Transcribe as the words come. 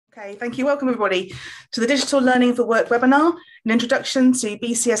Okay, thank you. Welcome everybody to the Digital Learning for Work webinar, an introduction to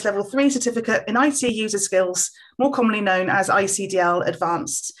BCS Level 3 Certificate in IT User Skills, more commonly known as ICDL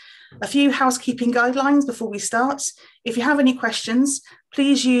Advanced. A few housekeeping guidelines before we start. If you have any questions,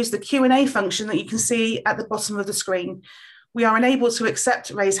 please use the Q&A function that you can see at the bottom of the screen. We are unable to accept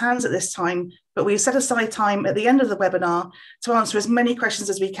raised hands at this time, but we've set aside time at the end of the webinar to answer as many questions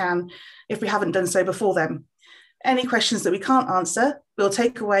as we can if we haven't done so before then. Any questions that we can't answer, we'll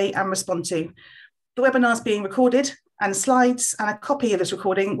take away and respond to. The webinar is being recorded, and slides and a copy of this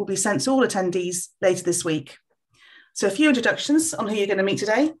recording will be sent to all attendees later this week. So a few introductions on who you're going to meet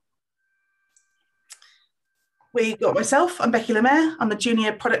today. We've got myself, I'm Becky Lemaire, I'm the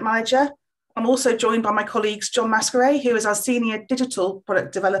Junior Product Manager. I'm also joined by my colleagues John Masqueray, who is our Senior Digital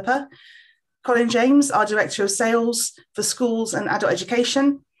Product Developer, Colin James, our Director of Sales for Schools and Adult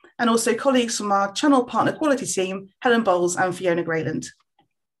Education, and also colleagues from our Channel Partner Quality team, Helen Bowles and Fiona Grayland.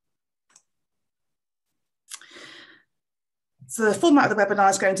 So the format of the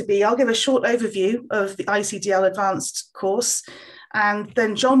webinar is going to be, I'll give a short overview of the ICDL Advanced course, and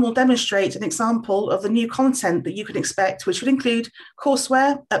then John will demonstrate an example of the new content that you can expect, which would include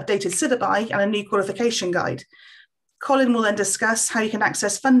courseware, updated syllabi, and a new qualification guide. Colin will then discuss how you can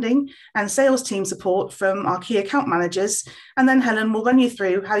access funding and sales team support from our key account managers, and then Helen will run you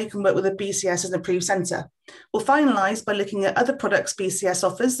through how you can work with a BCS as an approved centre. We'll finalise by looking at other products BCS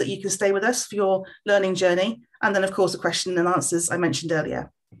offers that you can stay with us for your learning journey, and then of course the question and answers I mentioned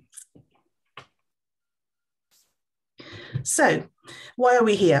earlier. So, why are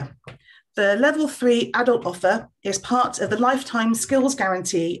we here? The Level 3 adult offer is part of the Lifetime Skills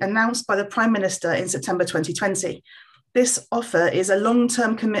Guarantee announced by the Prime Minister in September 2020. This offer is a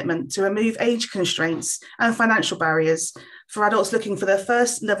long-term commitment to remove age constraints and financial barriers for adults looking for their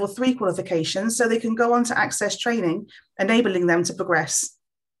first Level 3 qualifications so they can go on to access training, enabling them to progress.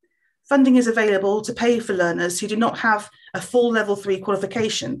 Funding is available to pay for learners who do not have a full Level 3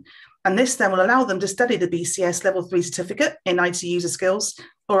 qualification, and this then will allow them to study the BCS Level 3 certificate in IT User Skills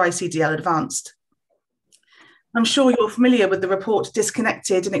or ICDL Advanced. I'm sure you're familiar with the report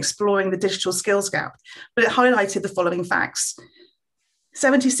Disconnected and Exploring the Digital Skills Gap, but it highlighted the following facts.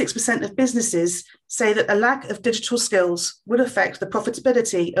 76% of businesses say that a lack of digital skills would affect the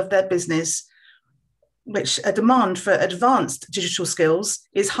profitability of their business, which a demand for advanced digital skills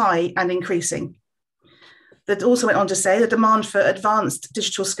is high and increasing. That also went on to say the demand for advanced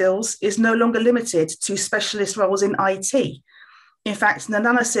digital skills is no longer limited to specialist roles in IT. In fact, an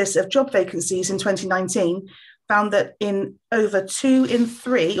analysis of job vacancies in 2019 found that in over 2 in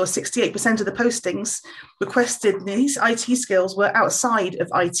 3, or 68% of the postings requested, these IT skills were outside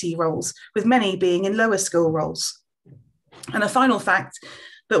of IT roles, with many being in lower skill roles. And a final fact,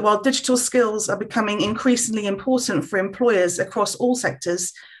 that while digital skills are becoming increasingly important for employers across all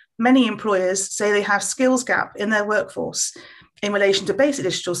sectors, many employers say they have skills gap in their workforce in relation to basic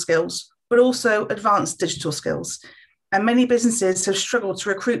digital skills, but also advanced digital skills. And many businesses have struggled to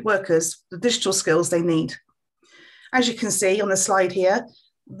recruit workers with the digital skills they need. As you can see on the slide here,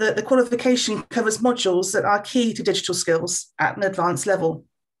 the qualification covers modules that are key to digital skills at an advanced level.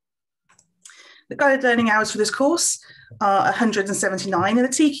 The guided learning hours for this course are 179, and the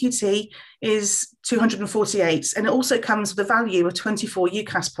TQT is 248, and it also comes with a value of 24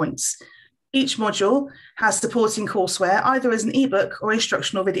 UCAS points. Each module has supporting courseware, either as an ebook or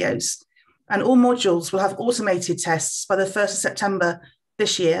instructional videos. And all modules will have automated tests by the 1st of September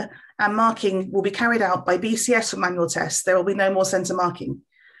this year, and marking will be carried out by BCS for manual tests. There will be no more centre marking.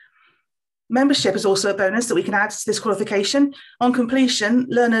 Membership is also a bonus that we can add to this qualification. On completion,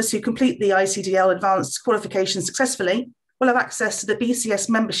 learners who complete the ICDL Advanced qualification successfully will have access to the BCS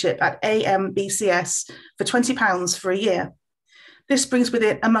membership at AMBCS for £20 for a year. This brings with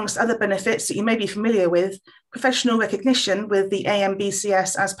it, amongst other benefits that you may be familiar with, professional recognition with the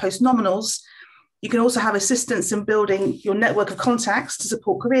AMBCS as post-nominals. You can also have assistance in building your network of contacts to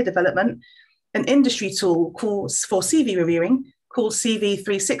support career development, an industry tool for CV reviewing called CV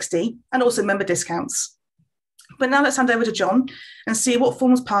 360, and also member discounts. But now let's hand over to John and see what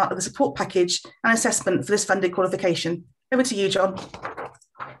forms part of the support package and assessment for this funded qualification. Over to you, John.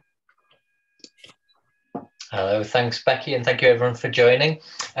 Hello, thanks Becky, and thank you everyone for joining.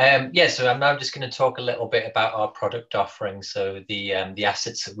 So I'm now just going to talk a little bit about our product offering, so the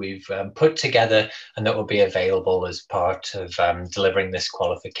assets that we've put together and that will be available as part of delivering this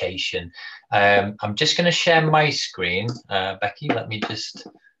qualification. I'm just going to share my screen. Becky, let me just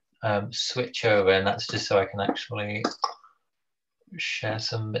switch over, and that's just so I can actually share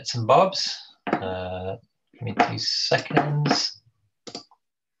some bits and bobs. Give me 2 seconds.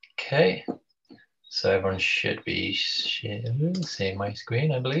 Okay. So everyone should be seeing my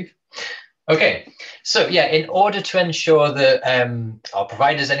screen, I believe. Okay, so yeah, in order to ensure that our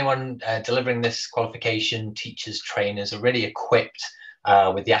providers, anyone delivering this qualification, teachers, trainers, are really equipped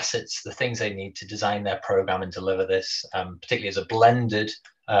with the assets, the things they need to design their program and deliver this, particularly as a blended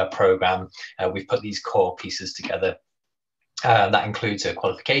program, we've put these core pieces together. That includes a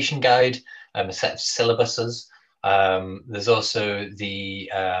qualification guide, a set of syllabuses. There's also the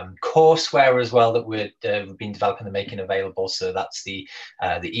courseware as well that we've been developing and making available. So that's the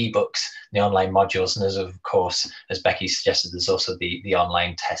ebooks, the online modules, and there's of course, as Becky suggested, there's also the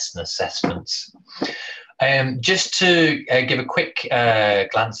online tests and assessments. Just to give a quick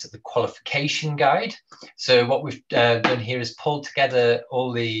glance at the qualification guide. So what we've done here is pulled together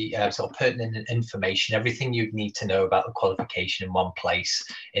all the sort of pertinent information, everything you'd need to know about the qualification in one place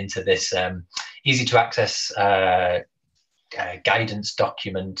into this easy to access guidance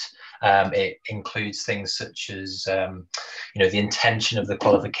document. It includes things such as the intention of the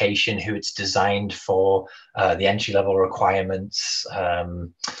qualification, who it's designed for, the entry-level requirements.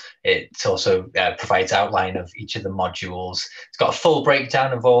 It also provides outline of each of the modules. It's got a full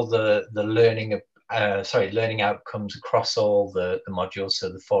breakdown of all the learning outcomes across all the modules. So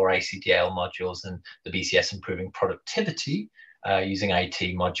the 4 ICDL modules and the BCS improving productivity using IT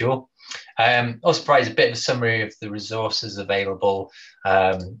module. Also provides a bit of a summary of the resources available,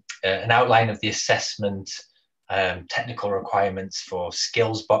 an outline of the assessment, technical requirements for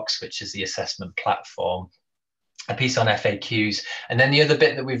Skills Box, which is the assessment platform, a piece on FAQs, and then the other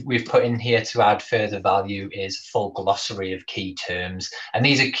bit that we've put in here to add further value is a full glossary of key terms, and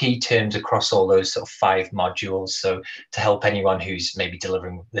these are key terms across all those sort of 5 modules. So to help anyone who's maybe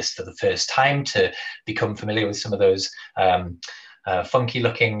delivering this for the first time to become familiar with some of those funky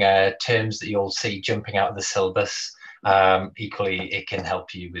looking terms that you'll see jumping out of the syllabus. Equally, it can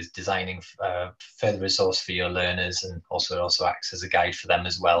help you with designing further resource for your learners, and also acts as a guide for them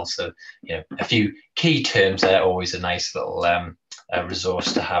as well. So, a few key terms are always a nice little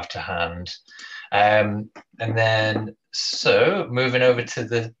resource to have to hand. And then, so moving over to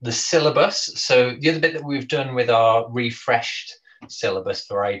the syllabus. So the other bit that we've done with our refreshed syllabus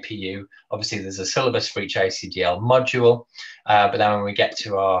for IPU, obviously there's a syllabus for each ICDL module, but then when we get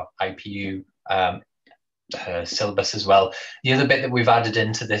to our IPU syllabus as well, the other bit that we've added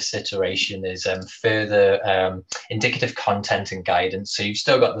into this iteration is further indicative content and guidance. So you've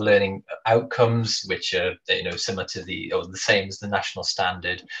still got the learning outcomes, which are similar to the same as the national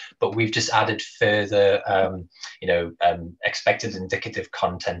standard, but we've just added further expected indicative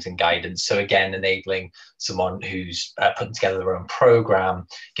content and guidance. So again, enabling someone who's putting together their own program,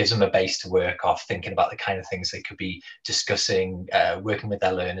 gives them a base to work off, thinking about the kind of things they could be discussing, working with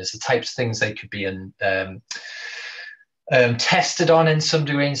their learners, the types of things they could be tested on in some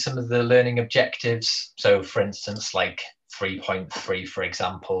degree in some of the learning objectives. So for instance, like 3.3, for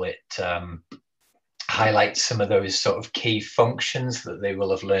example, it highlights some of those sort of key functions that they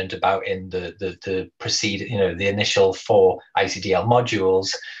will have learned about in the the initial 4 ICDL modules.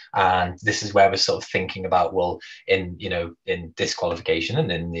 And this is where we're sort of thinking about, well, in this qualification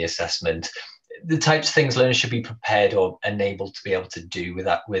and in the assessment, the types of things learners should be prepared or enabled to be able to do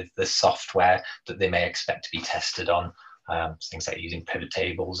with the software that they may expect to be tested on, things like using pivot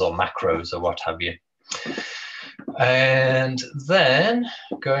tables or macros or what have you. And then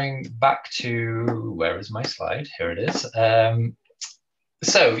going back to, where is my slide? Here it is.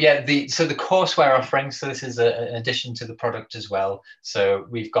 So yeah, the courseware offering. So this is an addition to the product as well. So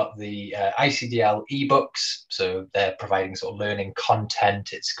we've got the ICDL ebooks. So they're providing sort of learning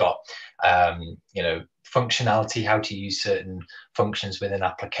content. It's got functionality, how to use certain functions within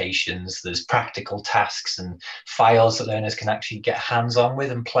applications. There's practical tasks and files that learners can actually get hands-on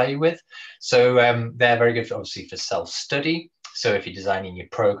with and play with. So they're very good, obviously, for self-study. So if you're designing your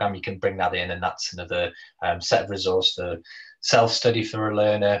program, you can bring that in, and that's another set of resource for self-study for a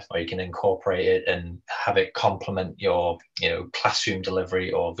learner, or you can incorporate it and have it complement your classroom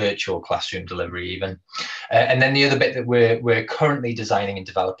delivery or virtual classroom delivery even. And then the other bit that we're currently designing and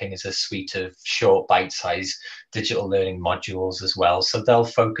developing is a suite of short bite-sized digital learning modules as well. So they'll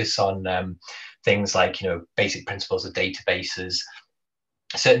focus on things like basic principles of databases,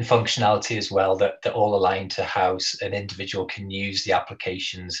 certain functionality as well that all align to how an individual can use the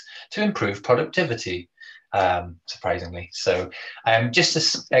applications to improve productivity. Surprisingly. So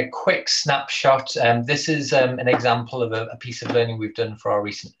just a quick snapshot. This is an example of a piece of learning we've done for our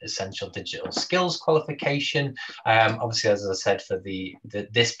recent Essential Digital Skills qualification. Obviously, as I said, for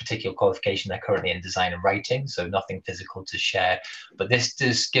this particular qualification, they're currently in design and writing, so nothing physical to share. But this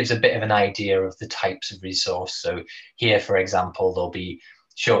just gives a bit of an idea of the types of resource. So here, for example, there'll be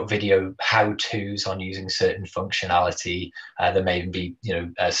short video how-tos on using certain functionality. There may even be,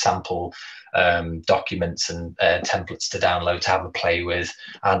 sample documents and templates to download to have a play with,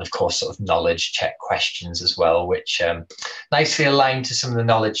 and of course sort of knowledge check questions as well, which nicely align to some of the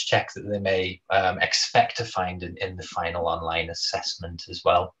knowledge checks that they may expect to find in the final online assessment as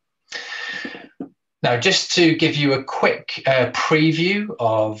well. Now, just to give you a quick preview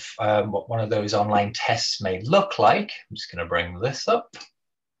of what one of those online tests may look like, I'm just going to bring this up.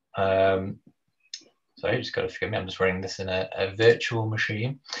 Sorry, just got to forgive me, I'm just running this in a virtual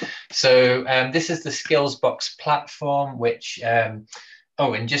machine. So this is the Skillsbox platform, which,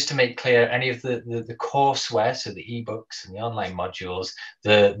 oh, and just to make clear, any of the courseware, so the ebooks and the online modules,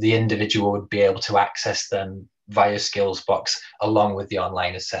 the individual would be able to access them via Skillsbox along with the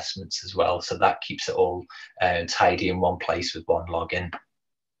online assessments as well. So that keeps it all tidy in one place with one login.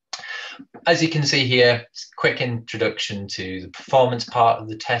 As you can see here, quick introduction to the performance part of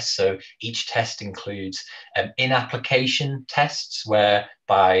the test. So each test includes in-application tests,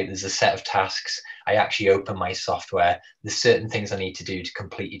 whereby there's a set of tasks. I actually open my software. There's certain things I need to do to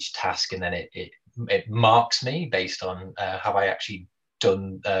complete each task, and then it marks me based on have I actually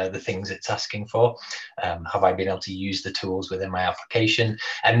done the things it's asking for. Have I been able to use the tools within my application?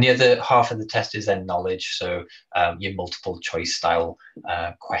 And the other half of the test is then knowledge, so your multiple choice style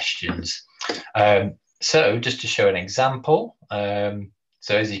questions. So just to show an example,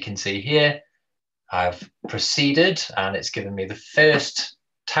 so as you can see here, I've proceeded and it's given me the first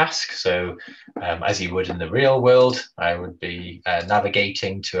task. So as you would in the real world, I would be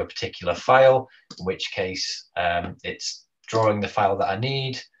navigating to a particular file, in which case it's drawing the file that I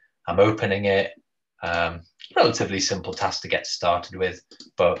need. I'm opening it. Relatively simple task to get started with,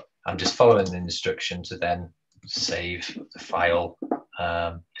 but I'm just following the instruction to then save the file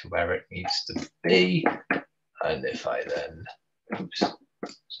to where it needs to be. And if I then,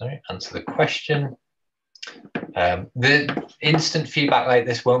 answer the question, the instant feedback like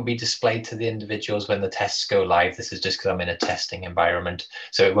this won't be displayed to the individuals when the tests go live. This is just because I'm in a testing environment,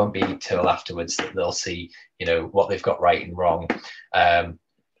 so it won't be till afterwards that they'll see, what they've got right and wrong. But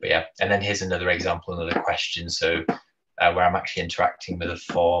yeah, and then here's another example, another question. So where I'm actually interacting with a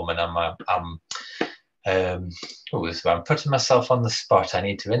form, and I'm putting myself on the spot. I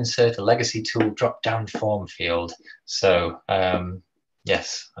need to insert a legacy tool drop-down form field. So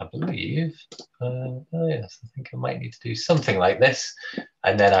yes, I believe, yes, I think I might need to do something like this.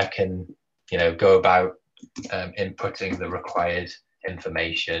 And then I can, go about inputting the required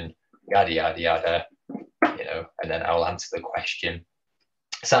information, yada, yada, yada, and then I'll answer the question.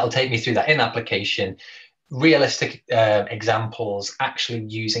 So that'll take me through that in-application, realistic examples, actually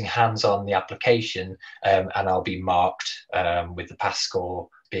using hands-on the application, and I'll be marked with the pass score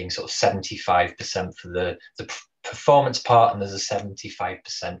being sort of 75% for the performance part, and there's a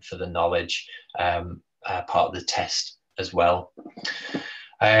 75% for the knowledge part of the test as well.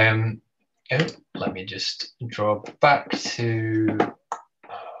 Let me just draw back to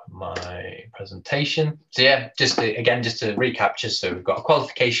my presentation. So yeah, just to recap, so we've got a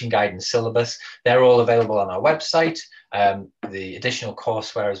qualification guide and syllabus. They're all available on our website. The additional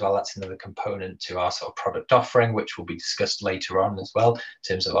courseware as well, that's another component to our sort of product offering, which will be discussed later on as well in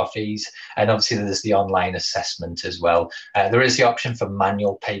terms of our fees. And obviously there's the online assessment as well. There is the option for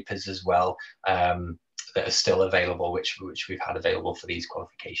manual papers as well that are still available, which we've had available for these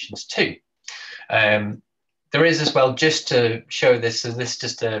qualifications too. There is as well, just to show this, so this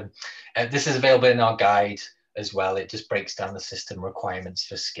is available in our guide as well. It just breaks down the system requirements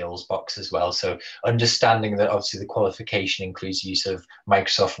for Skillsbox as well. So understanding that obviously the qualification includes use of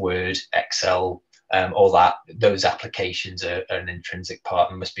Microsoft Word, Excel, all that, those applications are an intrinsic part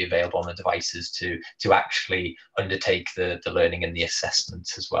and must be available on the devices to actually undertake the learning and the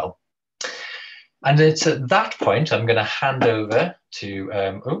assessments as well. And it's at that point I'm going to hand over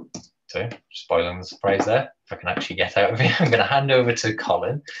to, so spoiling the surprise there, if I can actually get out of here, I'm going to hand over to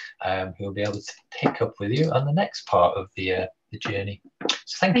Colin, who will be able to pick up with you on the next part of the journey.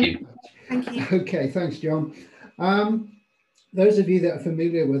 So thank you. Thank you. Okay, thanks, John. Those of you that are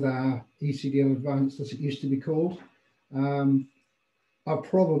familiar with our ICDL Advanced, as it used to be called, are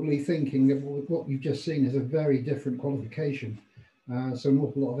probably thinking that what you've just seen is a very different qualification. So an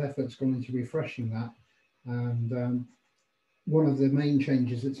awful lot of effort's gone into refreshing that. And one of the main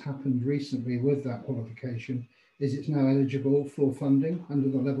changes that's happened recently with that qualification is it's now eligible for funding under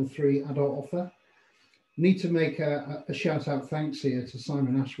the level 3 adult offer. Need to make a shout out thanks here to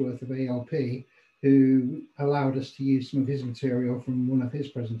Simon Ashworth of ALP, who allowed us to use some of his material from one of his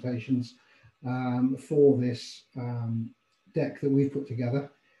presentations for this deck that we've put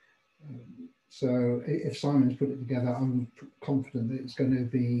together. So if Simon's put it together, I'm confident that it's going to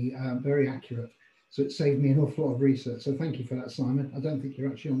be very accurate. So it saved me an awful lot of research. So thank you for that, Simon. I don't think you're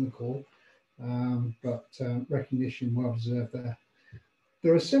actually on the call, but recognition well deserved there.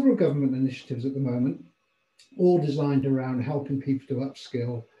 There are several government initiatives at the moment, all designed around helping people to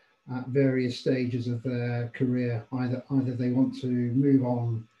upskill at various stages of their career. Either they want to move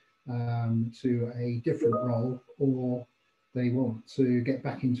on to a different role, or they want to get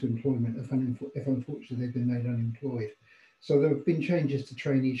back into employment if unfortunately they've been made unemployed. So there have been changes to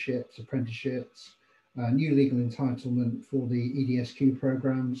traineeships, apprenticeships, new legal entitlement for the EDSQ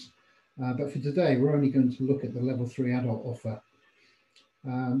programs. But for today, we're only going to look at the level 3 adult offer.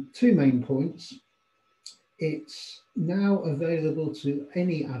 Two main points. It's now available to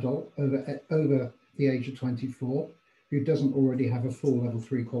any adult over the age of 24 who doesn't already have a full level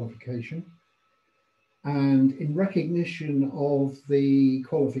 3 qualification. And in recognition of the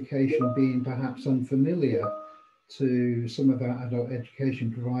qualification being perhaps unfamiliar to some of our adult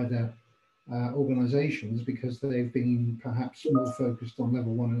education provider organisations, because they've been perhaps more focused on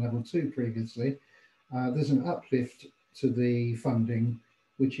level 1 and level 2 previously, there's an uplift to the funding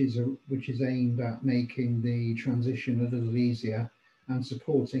which is aimed at making the transition a little easier and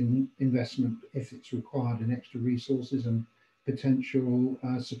supporting investment if it's required in extra resources and potential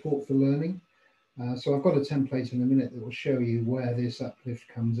support for learning. So I've got a template in a minute that will show you where this uplift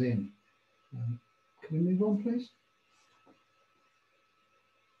comes in. Can we move on, please?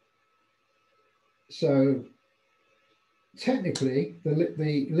 So technically,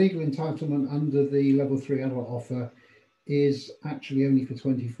 the legal entitlement under the level 3 adult offer is actually only for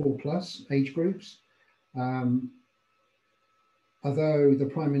 24 plus age groups. Although the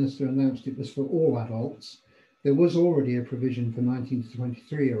Prime Minister announced it was for all adults, there was already a provision for 19 to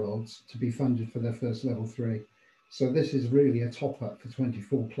 23-year-olds to be funded for their first level 3. So this is really a top up for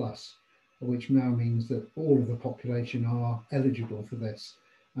 24 plus, which now means that all of the population are eligible for this.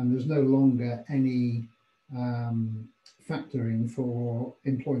 And there's no longer any factoring for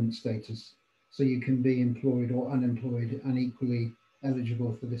employment status. So you can be employed or unemployed and equally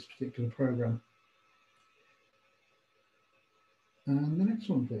eligible for this particular program. And the next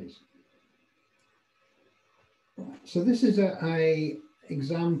one, please. So this is a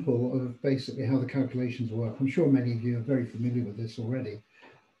example of basically how the calculations work. I'm sure many of you are very familiar with this already.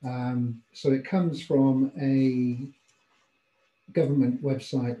 So it comes from a government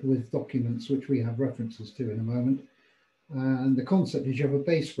website with documents which we have references to in a moment. And the concept is you have a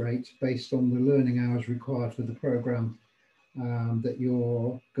base rate based on the learning hours required for the program that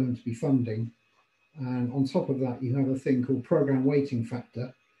you're going to be funding. And on top of that, you have a thing called program weighting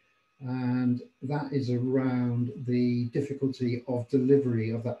factor. And that is around the difficulty of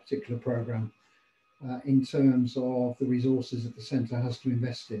delivery of that particular program in terms of the resources that the centre has to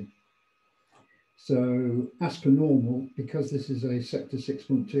invest in. So as per normal, because this is a Sector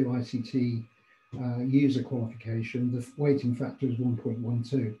 6.2 ICT user qualification, the weighting factor is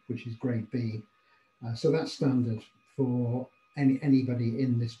 1.12, which is grade B. So that's standard for anybody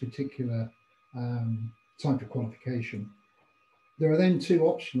in this particular type of qualification. There are then two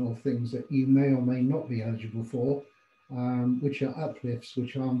optional things that you may or may not be eligible for, which are uplifts,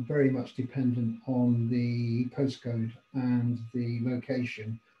 which are very much dependent on the postcode and the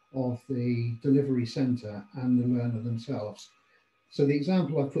location of the delivery centre and the learner themselves. So the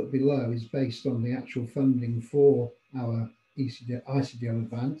example I put below is based on the actual funding for our ICDL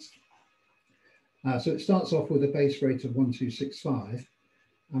Advanced. So it starts off with a base rate of 1265,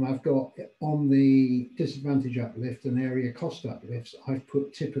 and I've got on the disadvantage uplift and area cost uplifts, I've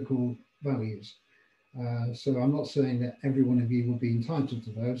put typical values. So I'm not saying that every one of you will be entitled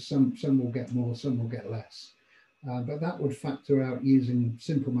to those. Some will get more, some will get less. But that would factor out using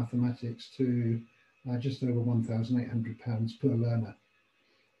simple mathematics to just over £1,800 per learner.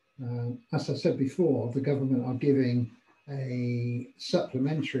 As I said before, the government are giving a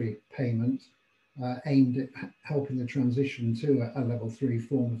supplementary payment aimed at helping the transition to a level 3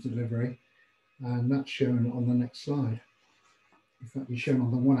 form of delivery, and that's shown on the next slide. In fact, it's shown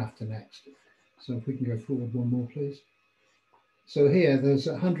on the one after next. So if we can go forward one more, please. So here, there's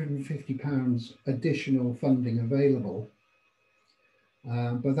 £150 additional funding available,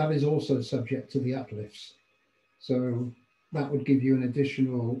 but that is also subject to the uplifts. So that would give you an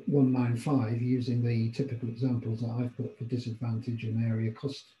additional 195 using the typical examples that I've put for disadvantage and area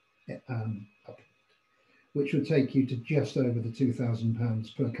cost uplift, which would take you to just over the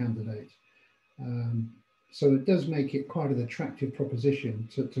 £2,000 per candidate. So it does make it quite an attractive proposition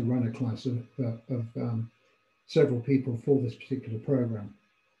to run a class of several people for this particular program.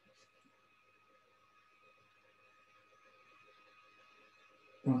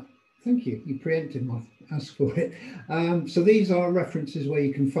 Right. Thank you. You preempted my ask for it. So these are references where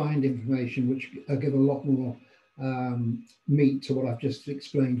you can find information which give a lot more meat to what I've just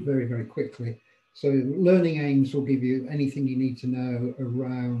explained very, very quickly. So learning aims will give you anything you need to know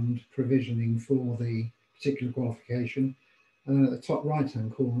around provisioning for the particular qualification. And then at the top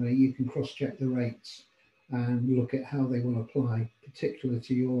right-hand corner, you can cross-check the rates and look at how they will apply, particularly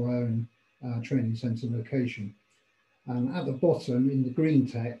to your own training centre location. And at the bottom in the green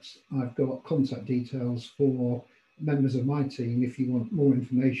text, I've got contact details for members of my team if you want more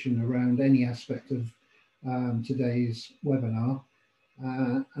information around any aspect of today's webinar.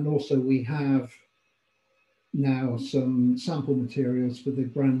 And also we have now some sample materials for the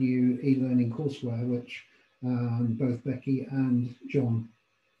brand new e-learning courseware, which both Becky and John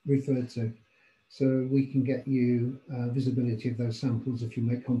referred to. So we can get you visibility of those samples if you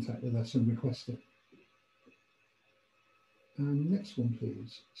make contact with us and request it. Next one,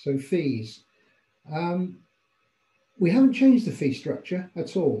 please. So fees. We haven't changed the fee structure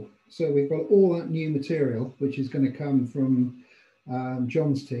at all. So we've got all that new material, which is going to come from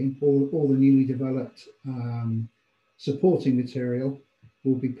John's team. All the newly developed supporting material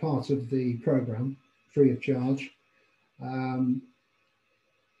will be part of the programme, free of charge.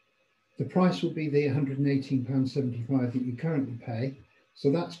 The price will be the £118.75 that you currently pay. So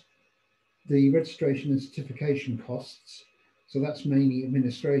that's the registration and certification costs. So that's mainly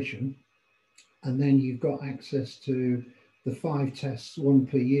administration. And then you've got access to the 5 tests, 1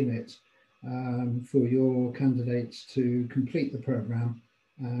 per unit, for your candidates to complete the programme.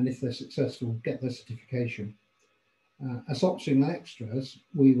 And if they're successful, get their certification. As optional extras,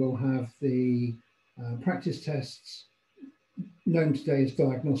 we will have the practice tests, known today as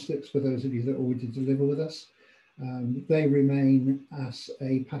diagnostics for those of you that already deliver with us. They remain as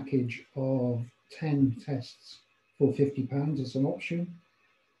a package of 10 tests for £50 as an option.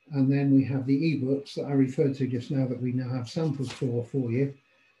 And then we have the ebooks that I referred to just now that we now have samples for you.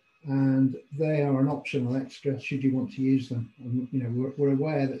 And they are an optional extra should you want to use them. And, you know, we're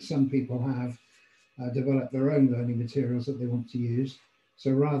aware that some people have developed their own learning materials that they want to use.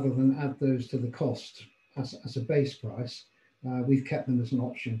 So rather than add those to the cost as a base price, we've kept them as an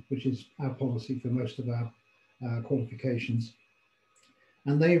option, which is our policy for most of our qualifications.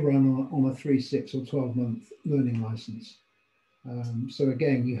 And they run on a 3, 6 or 12-month learning license. So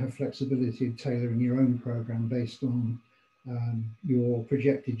again, you have flexibility of tailoring your own program based on your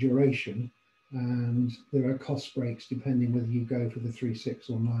projected duration, and there are cost breaks depending whether you go for the 3, 6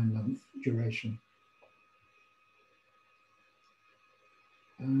 or 9-month duration.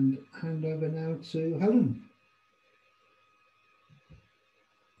 And hand over now to Helen.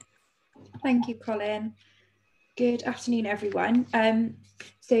 Thank you, Colin. Good afternoon, everyone.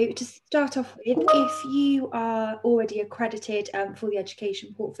 So to start off with, if you are already accredited for the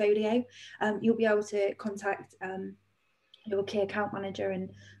education portfolio, you'll be able to contact your key account manager and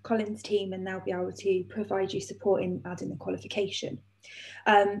Colin's team, and they'll be able to provide you support in adding the qualification.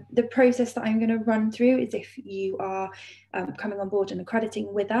 The process that I'm going to run through is if you are coming on board and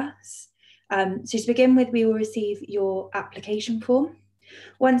accrediting with us. So to begin with, we will receive your application form.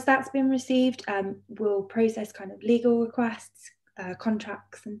 Once that's been received, we'll process kind of legal requests,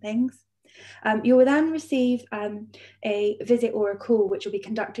 contracts and things. You will then receive a visit or a call, which will be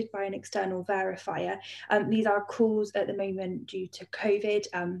conducted by an external verifier. These are calls at the moment due to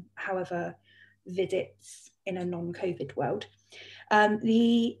COVID, however, visits in a non-COVID world.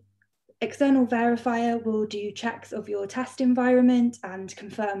 The external verifier will do checks of your test environment and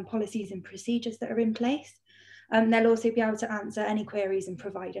confirm policies and procedures that are in place. They'll also be able to answer any queries and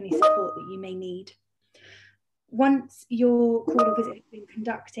provide any support that you may need. Once your call or visit has been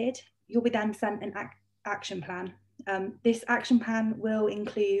conducted, you'll be then sent an action plan. This action plan will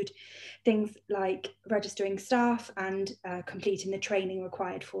include things like registering staff and completing the training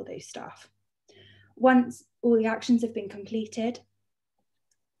required for those staff. Once all the actions have been completed,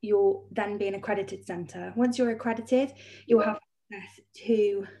 you'll then be an accredited centre. Once you're accredited, you'll have access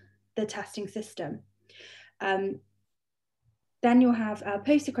to the testing system. Then you'll have a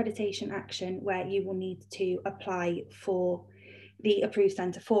post-accreditation action where you will need to apply for the Approved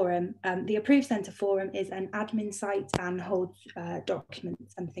Centre Forum. The Approved Centre Forum is an admin site and holds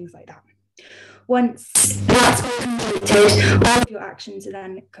documents and things like that. Once that's completed, all of your actions are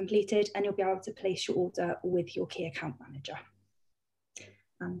then completed and you'll be able to place your order with your key account manager.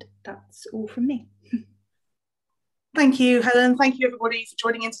 And that's all from me. Thank you, Helen. Thank you, everybody, for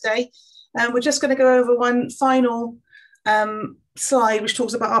joining in today. We're just going to go over one final slide, which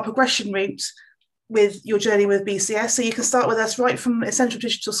talks about our progression route with your journey with BCS. So you can start with us right from essential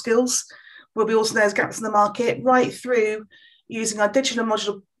digital skills, where we also know there's gaps in the market, right through using our digital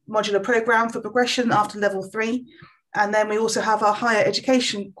modular programme for progression after level 3. And then we also have our higher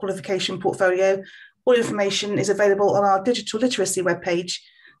education qualification portfolio. All information is available on our digital literacy webpage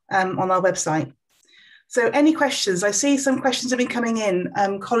on our website. So any questions? I see some questions have been coming in.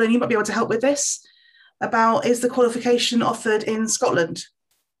 Colin, you might be able to help with this. About, is the qualification offered in Scotland?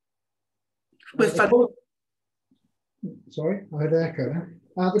 Sorry, I had an echo there.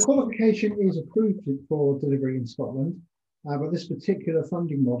 The qualification is approved for delivery in Scotland, but this particular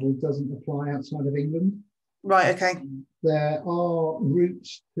funding model doesn't apply outside of England. Right, okay. There are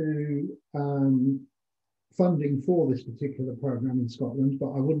routes to funding for this particular programme in Scotland,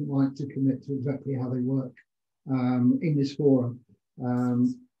 but I wouldn't like to commit to exactly how they work in this forum.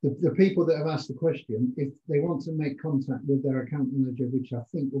 The people that have asked the question, if they want to make contact with their account manager, which I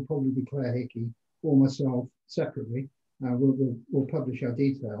think will probably be Claire Hickey or myself separately, we'll publish our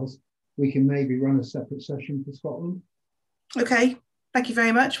details. We can maybe run a separate session for Scotland. Okay, thank you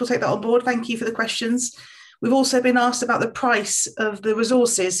very much. We'll take that on board. Thank you for the questions. We've also been asked about the price of the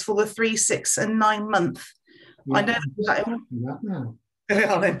resources for the 3, 6 and 9 month. Yeah, I know that now.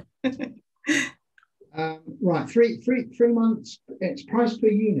 Right, three months. It's price per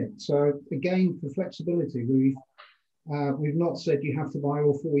unit. So again, for flexibility, we've not said you have to buy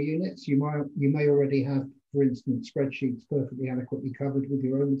all 4 units. You may already have, for instance, spreadsheets perfectly adequately covered with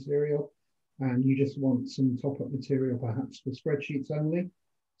your own material, and you just want some top-up material, perhaps for spreadsheets only.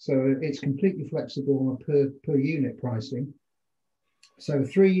 So it's completely flexible on a per unit pricing. So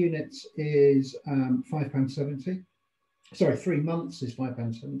 3 units is £5.70. Sorry, 3 months is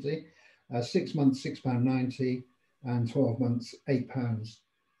 £5.70. 6 months, £6.90, and 12 months, £8.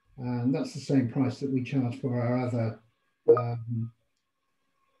 And that's the same price that we charge for our other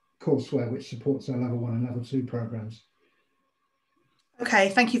courseware, which supports our level 1 and level 2 programs. Okay,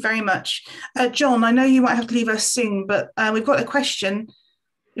 thank you very much. John, I know you might have to leave us soon, but we've got a question,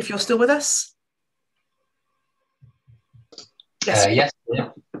 if you're still with us. Yes. Yes.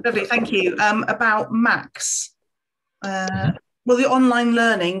 Lovely, thank you. About Max. Will the online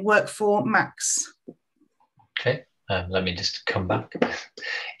learning work for Max? Okay, let me just come back.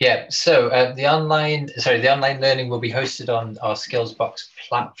 Yeah, so the online learning will be hosted on our Skillsbox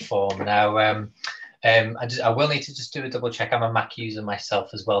platform. Now, I will need to just do a double check. I'm a Mac user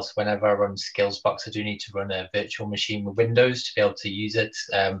myself as well, so whenever I run Skillsbox, I do need to run a virtual machine with Windows to be able to use it,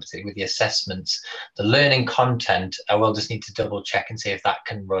 particularly with the assessments. The learning content, I will just need to double check and see if that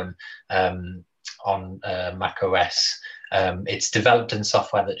can run on Mac OS. It's developed in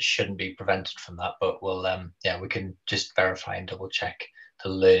software that shouldn't be prevented from that, but we'll we can just verify and double check the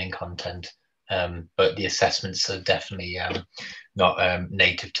learning content. But the assessments are definitely not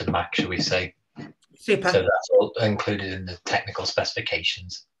native to Mac, shall we say. Super. So that's all included in the technical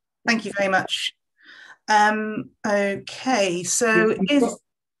specifications. Thank you very much. Okay, so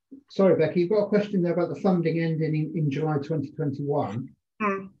sorry, Becky, you've got a question there about the funding ending in July 2021.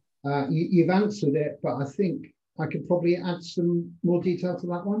 You've answered it, but I think I could probably add some more detail to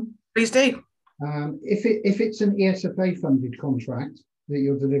that one. Please do. If it's an ESFA funded contract that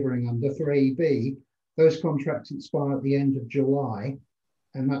you're delivering under for AEB, those contracts expire at the end of July,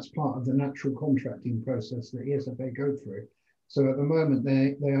 and that's part of the natural contracting process that ESFA go through. So at the moment,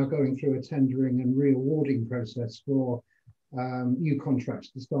 they are going through a tendering and re-awarding process for new contracts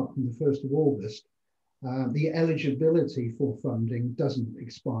to start from the 1st of August. The eligibility for funding doesn't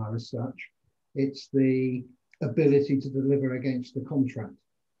expire as such. It's the ability to deliver against the contract.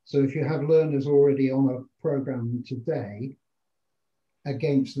 So if you have learners already on a program today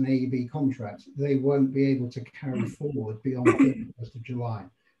against an AEB contract, they won't be able to carry forward beyond the 31st of July.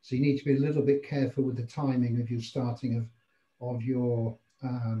 So you need to be a little bit careful with the timing of your starting of your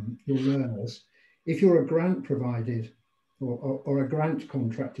learners. If you're a grant provided or a grant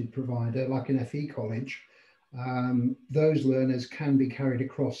contracted provider, like an FE college, those learners can be carried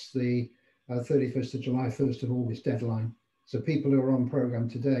across the 31st of July, 1st of August deadline. So people who are on program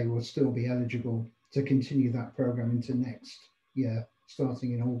today will still be eligible to continue that program into next year,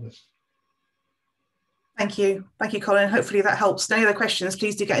 starting in August. Thank you, Colin. Hopefully that helps. Any other questions,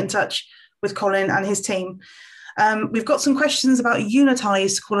 please do get in touch with Colin and his team. We've got some questions about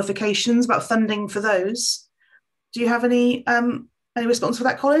unitised qualifications, about funding for those. Do you have any response for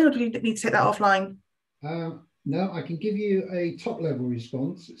that, Colin, or do you need to take that offline? No, I can give you a top-level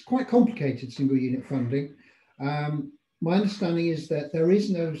response. It's quite complicated, single unit funding. My understanding is that there is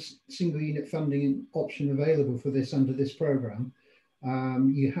no single unit funding option available for this under this programme.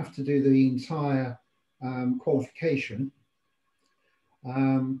 You have to do the entire qualification.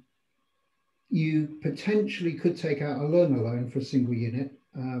 You potentially could take out a learner loan for a single unit,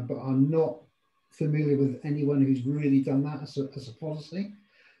 but I'm not familiar with anyone who's really done that as a policy.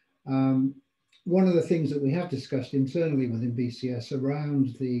 One of the things that we have discussed internally within BCS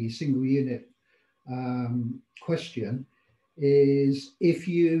around the single unit question is, if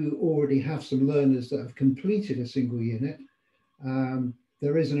you already have some learners that have completed a single unit,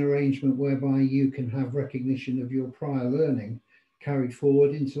 there is an arrangement whereby you can have recognition of your prior learning carried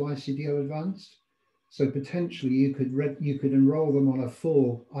forward into ICDL Advanced. So potentially you could enroll them on a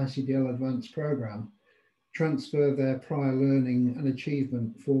full ICDL Advanced program, transfer their prior learning and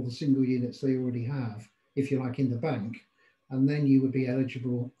achievement for the single units they already have, if you like, in the bank, and then you would be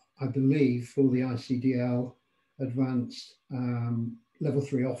eligible, I believe, for the ICDL Advanced Level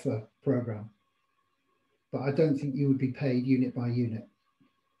 3 offer program. But I don't think you would be paid unit by unit.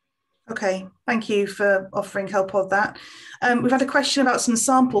 Okay, thank you for offering help with that. We've had a question about some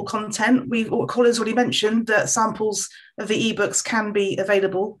sample content. Colin's already mentioned that samples of the ebooks can be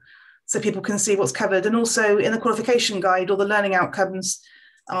available so people can see what's covered. And also in the qualification guide, all the learning outcomes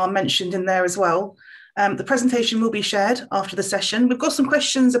are mentioned in there as well. The presentation will be shared after the session. We've got some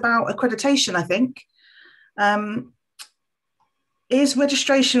questions about accreditation, I think. Is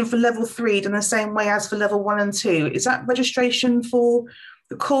registration for level 3 done the same way as for level 1 and 2? Is that registration for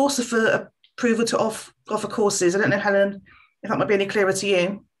the course or for approval to offer courses? I don't know, Helen, if that might be any clearer to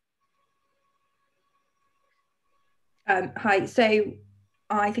you. Hi, so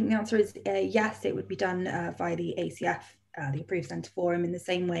I think the answer is yes, it would be done via the ACF, the Approved Centre Forum, in the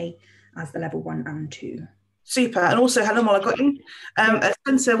same way as the level 1 and 2. Super. And also, Helen, while I got you, a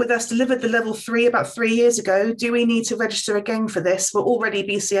centre with us delivered the level 3 about 3 years ago. Do we need to register again for this? We're already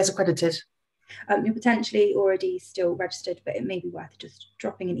BCS accredited. You're potentially already still registered, but it may be worth just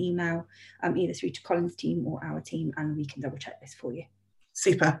dropping an email either through to Colin's team or our team, and we can double check this for you.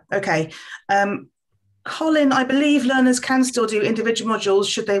 Super. Okay. Colin, I believe learners can still do individual modules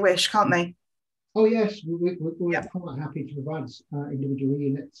should they wish, can't they? Oh yes, we're quite happy to provide individual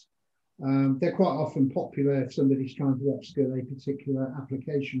units. They're quite often popular if somebody's trying to upskill a particular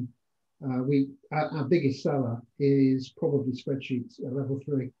application. Our biggest seller is probably spreadsheets at level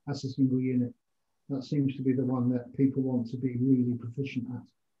 3 as a single unit. That seems to be the one that people want to be really proficient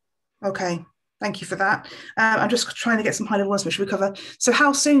at. Okay, thank you for that. I'm just trying to get some high level ones which we cover. So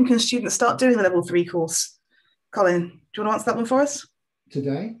how soon can students start doing the level 3 course? Colin, do you want to answer that one for us?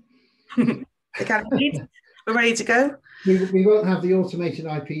 Today. They can indeed. We're ready to go. We won't have the automated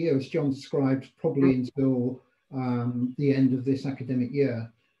IPU, as John described, probably until the end of this academic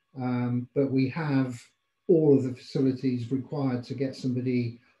year. But we have all of the facilities required to get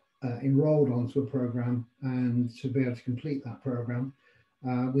somebody enrolled onto a program and to be able to complete that program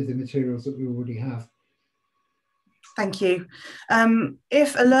with the materials that we already have. Thank you.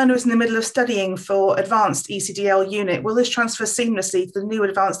 If a learner is in the middle of studying for advanced ECDL unit, will this transfer seamlessly to the new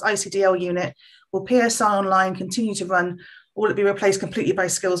advanced ICDL unit? Will PSI Online continue to run, or will it be replaced completely by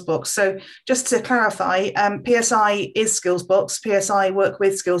Skillsbox? So just to clarify, PSI is Skillsbox. PSI work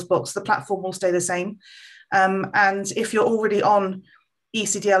with Skillsbox. The platform will stay the same. And if you're already on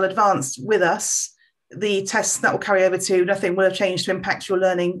ECDL Advanced with us, the tests that will carry over to, nothing will have changed to impact your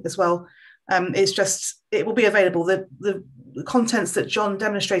learning as well. It's just, it will be available. The contents that John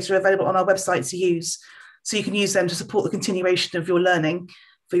demonstrated are available on our website to use. So you can use them to support the continuation of your learning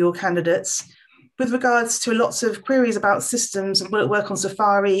for your candidates. With regards to lots of queries about systems and will it work on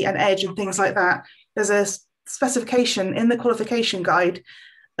Safari and Edge and things like that, there's a specification in the qualification guide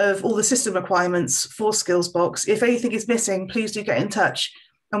of all the system requirements for Skillsbox. If anything is missing, please do get in touch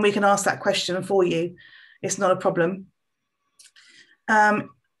and we can ask that question for you. It's not a problem.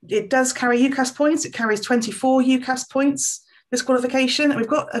 It does carry UCAS points. It carries 24 UCAS points, this qualification. And we've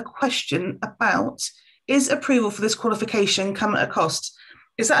got a question about, is approval for this qualification come at a cost?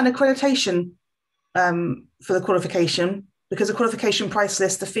 Is that an accreditation for the qualification? Because the qualification price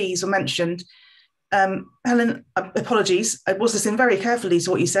list, the fees were mentioned. Helen, apologies, I was listening very carefully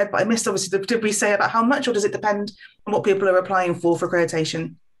to what you said, but I missed obviously, did we say about how much, or does it depend on what people are applying for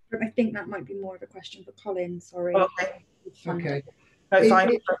accreditation? I think that might be more of a question for Colin, sorry. Okay. No,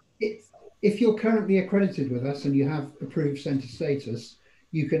 fine. If you're currently accredited with us and you have approved centre status,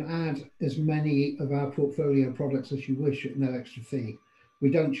 you can add as many of our portfolio products as you wish at no extra fee. We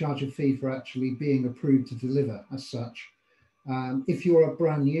don't charge a fee for actually being approved to deliver as such. If you're a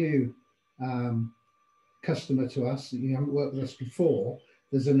brand new customer to us, you haven't worked with us before,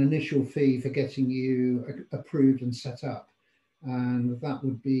 there's an initial fee for getting you approved and set up. And that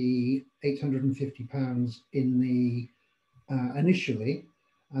would be £850 in the initially,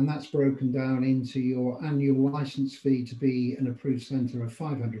 and that's broken down into your annual license fee to be an approved centre of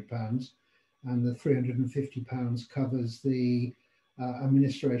 £500, and the £350 covers the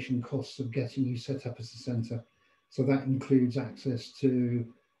administration costs of getting you set up as a centre. So that includes access to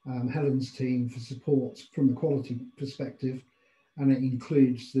Helen's team for support from the quality perspective, and it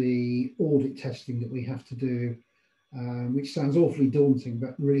includes the audit testing that we have to do, which sounds awfully daunting,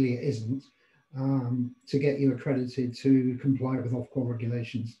 but really it isn't, to get you accredited to comply with Ofqual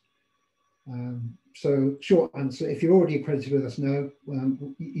regulations. So short answer, if you're already accredited with us, no,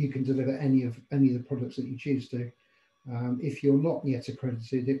 you can deliver any of the products that you choose to. If you're not yet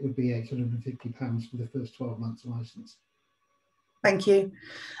accredited, it would be £850 for the first 12 months license. Thank you.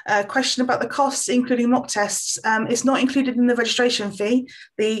 Question about the costs, including mock tests. It's not included in the registration fee.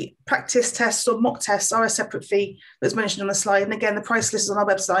 The practice tests or mock tests are a separate fee that's mentioned on the slide. And again, the price list is on our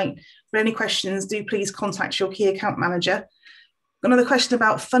website. For any questions, do please contact your key account manager. Another question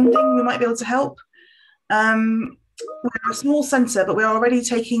about funding, we might be able to help. We're a small centre, but we're already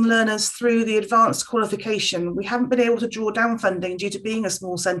taking learners through the advanced qualification. We haven't been able to draw down funding due to being a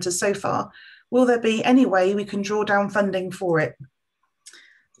small centre so far. Will there be any way we can draw down funding for it?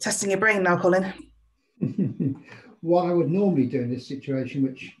 Testing your brain now, Colin. What I would normally do in this situation,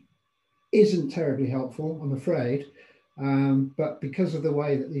 which isn't terribly helpful, I'm afraid, but because of the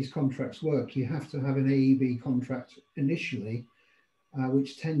way that these contracts work, you have to have an AEB contract initially,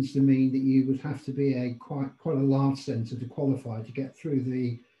 which tends to mean that you would have to be a quite a large centre to qualify to get through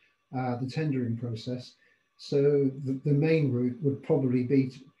the tendering process. So the main route would probably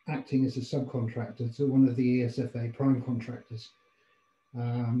be acting as a subcontractor to one of the ESFA prime contractors.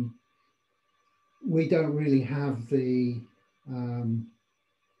 We don't really have the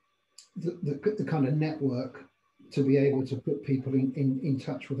kind of network to be able to put people in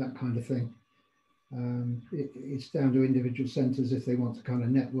touch with that kind of thing. It's down to individual centres if they want to kind of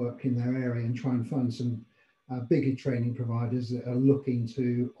network in their area and try and find some bigger training providers that are looking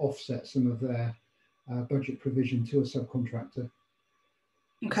to offset some of their budget provision to a subcontractor.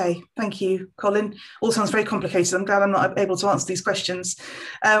 Okay, thank you, Colin. All sounds very complicated. I'm glad I'm not able to answer these questions.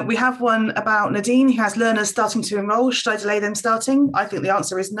 We have one about Nadine, who has learners starting to enrol. Should I delay them starting? I think the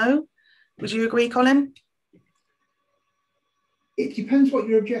answer is no. Would you agree, Colin? It depends what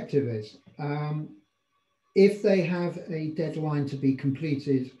your objective is. If they have a deadline to be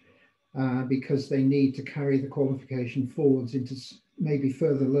completed because they need to carry the qualification forwards into maybe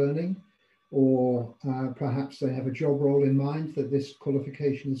further learning, or perhaps they have a job role in mind that this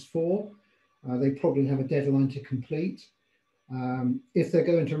qualification is for, they probably have a deadline to complete. If they're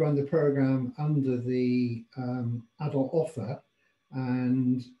going to run the programme under the adult offer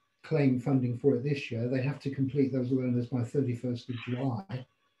and claim funding for it this year, they have to complete those learners by 31st of July.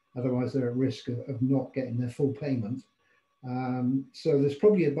 Otherwise, they're at risk of not getting their full payment. So there's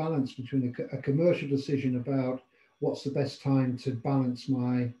probably a balance between a commercial decision about what's the best time to balance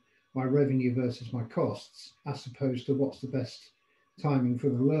my revenue versus my costs, as opposed to what's the best timing for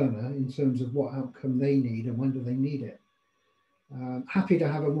the learner in terms of what outcome they need and when do they need it. Happy to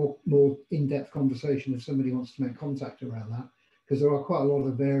have a more in-depth conversation if somebody wants to make contact around that, because there are quite a lot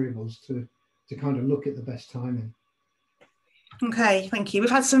of variables to kind of look at the best timing. Okay, thank you. We've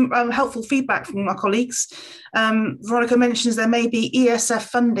had some helpful feedback from our colleagues. Veronica mentions there may be ESF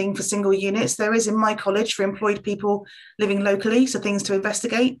funding for single units. There is in my college for employed people living locally, so things to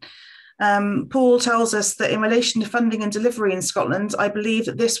investigate. Paul tells us that in relation to funding and delivery in Scotland, I believe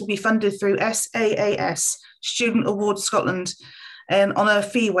that this will be funded through SAAS, Student Awards Scotland, and on a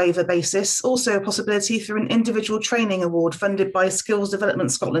fee waiver basis. Also a possibility through an individual training award funded by Skills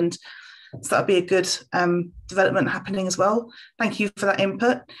Development Scotland. So that'd be a good development happening as well. Thank you for that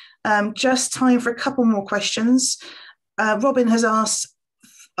input. Just time for a couple more questions. Robin has asked,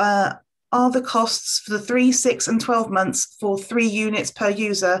 are the costs for the 3, 6 and 12 months for 3 units per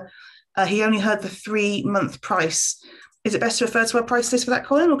user? He only heard the 3-month price. Is it best to refer to our price list for that,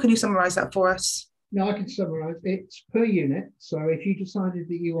 Colin, or can you summarise that for us? No, I can summarise. It's per unit. So if you decided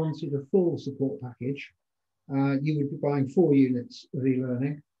that you wanted a full support package, you would be buying 4 units of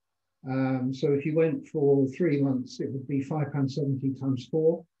e-learning. So if you went for 3 months, it would be £5.70 times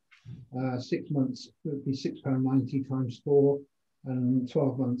 4. 6 months, it would be £6.90 times 4, and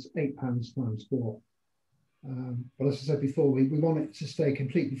 12 months, £8 times 4. But as I said before, we want it to stay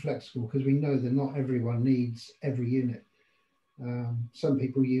completely flexible because we know that not everyone needs every unit. Some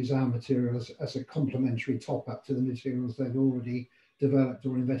people use our materials as a complementary top-up to the materials they've already developed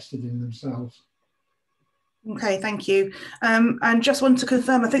or invested in themselves. Okay, thank you. And just want to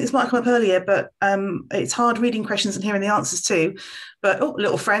confirm, I think this might come up earlier, but it's hard reading questions and hearing the answers too. But, oh,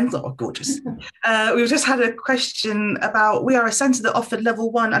 little friends, oh, gorgeous. We've just had a question about, we are a centre that offered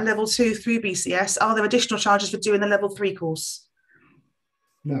level 1 and level 2 through BCS. Are there additional charges for doing the level 3 course?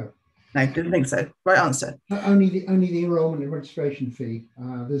 No. No, didn't think so. Right answer. Only the enrolment and registration fee.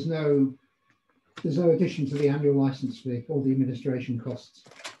 There's no addition to the annual licence fee or the administration costs.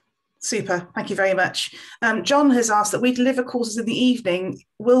 Super, thank you very much. John has asked that we deliver courses in the evening.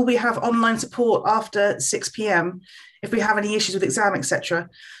 Will we have online support after 6 p.m. if we have any issues with exam, etc.?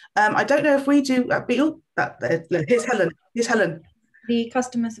 I don't know if we do. Here's Helen. Here's Helen. The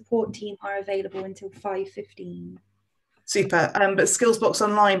customer support team are available until 5:15. Super. But Skillsbox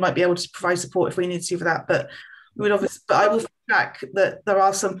Online might be able to provide support if we need to for that. But we would obviously. But I will feedback that there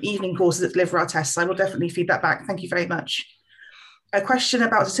are some evening courses that deliver our tests. I will definitely feed that back. Thank you very much. A question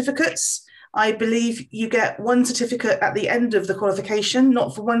about certificates. I believe you get one certificate at the end of the qualification,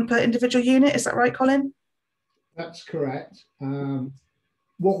 not for one per individual unit. Is that right, Colin? That's correct.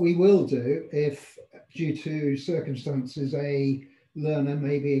 What we will do, if due to circumstances a learner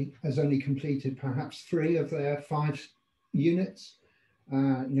maybe has only completed perhaps 3 of their 5 units,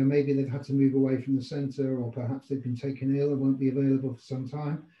 maybe they've had to move away from the centre, or perhaps they've been taken ill and won't be available for some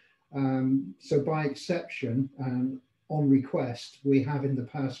time. So by exception, on request, we have in the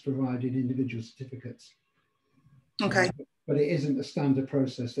past provided individual certificates. Okay. But it isn't a standard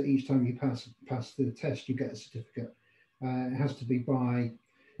process that each time you pass the test, you get a certificate. It has to be by,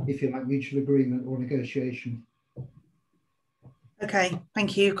 if you like, mutual agreement or negotiation. Okay,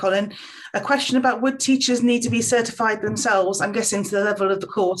 thank you, Colin. A question about would teachers need to be certified themselves, I'm guessing to the level of the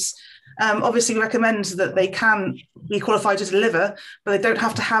course. Obviously, we recommend that they can be qualified to deliver, but they don't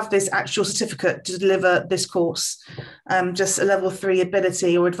have to have this actual certificate to deliver this course. Just a level 3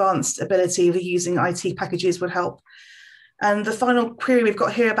 ability or advanced ability of using IT packages would help. And the final query we've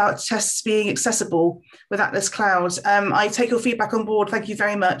got here about tests being accessible with Atlas Cloud. I take your feedback on board. Thank you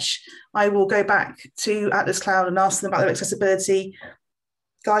very much. I will go back to Atlas Cloud and ask them about their accessibility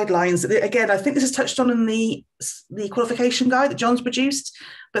guidelines. Again, I think this is touched on in the qualification guide that John's produced,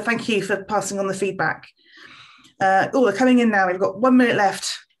 but thank you for passing on the feedback. They're coming in now. We've got 1 minute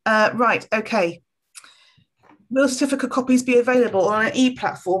left. Right, okay. Will certificate copies be available on an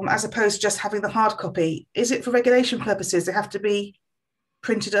e-platform as opposed to just having the hard copy? Is it for regulation purposes? They have to be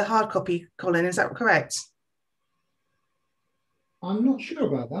printed a hard copy, Colin, is that correct? I'm not sure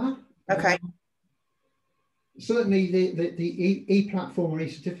about that. Okay. Certainly the e-platform or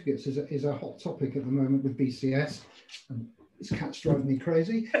e-certificates is a hot topic at the moment with BCS. This cat's driving me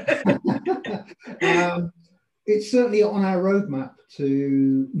crazy. It's certainly on our roadmap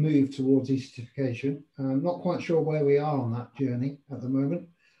to move towards e-certification. I'm not quite sure where we are on that journey at the moment,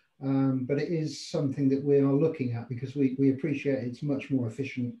 but it is something that we are looking at because we appreciate it's much more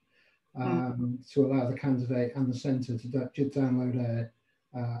efficient to allow the candidate and the centre to download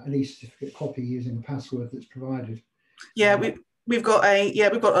an e-certificate copy using a password that's provided. Yeah, we've got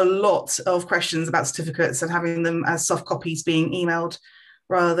a lot of questions about certificates and having them as soft copies being emailed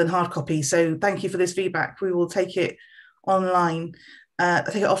rather than hard copy. So thank you for this feedback. We will take it online.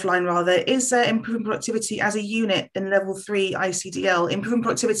 Take it offline rather. Is there improving productivity as a unit in level 3 ICDL? Improving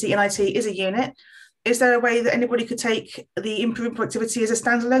productivity in IT is a unit. Is there a way that anybody could take the improving productivity as a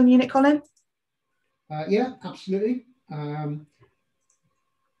standalone unit, Colin? Yeah, absolutely.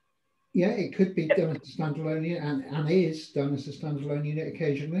 Yeah, it could be done as a standalone unit and is done as a standalone unit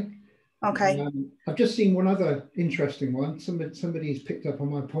occasionally. Okay. I've just seen one other interesting one. Somebody's picked up on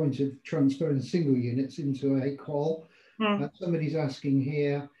my point of transferring single units into a qual. Somebody's asking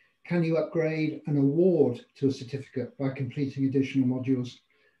here, can you upgrade an award to a certificate by completing additional modules?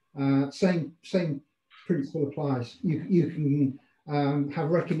 Same principle applies. You can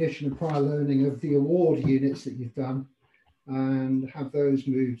have recognition of prior learning of the award units that you've done and have those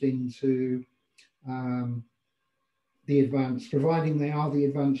moved into the advanced, providing they are the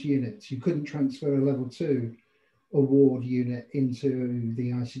advanced units. You couldn't transfer a level 2 award unit into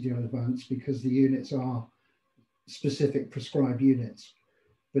the ICDL advanced because the units are specific prescribed units.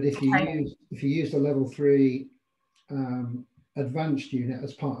 But if you use the level 3 advanced unit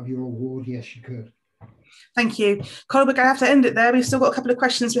as part of your award, yes, you could. Thank you. Colin, we're going to have to end it there. We've still got a couple of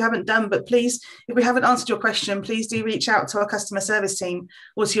questions we haven't done, but please, if we haven't answered your question, please do reach out to our customer service team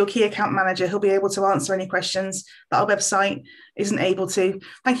or to your key account manager who'll be able to answer any questions that our website isn't able to.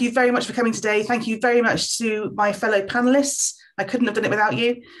 Thank you very much for coming today. Thank you very much to my fellow panelists. I couldn't have done it without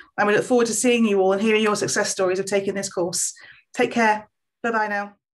you. And we look forward to seeing you all and hearing your success stories of taking this course. Take care. Bye-bye now.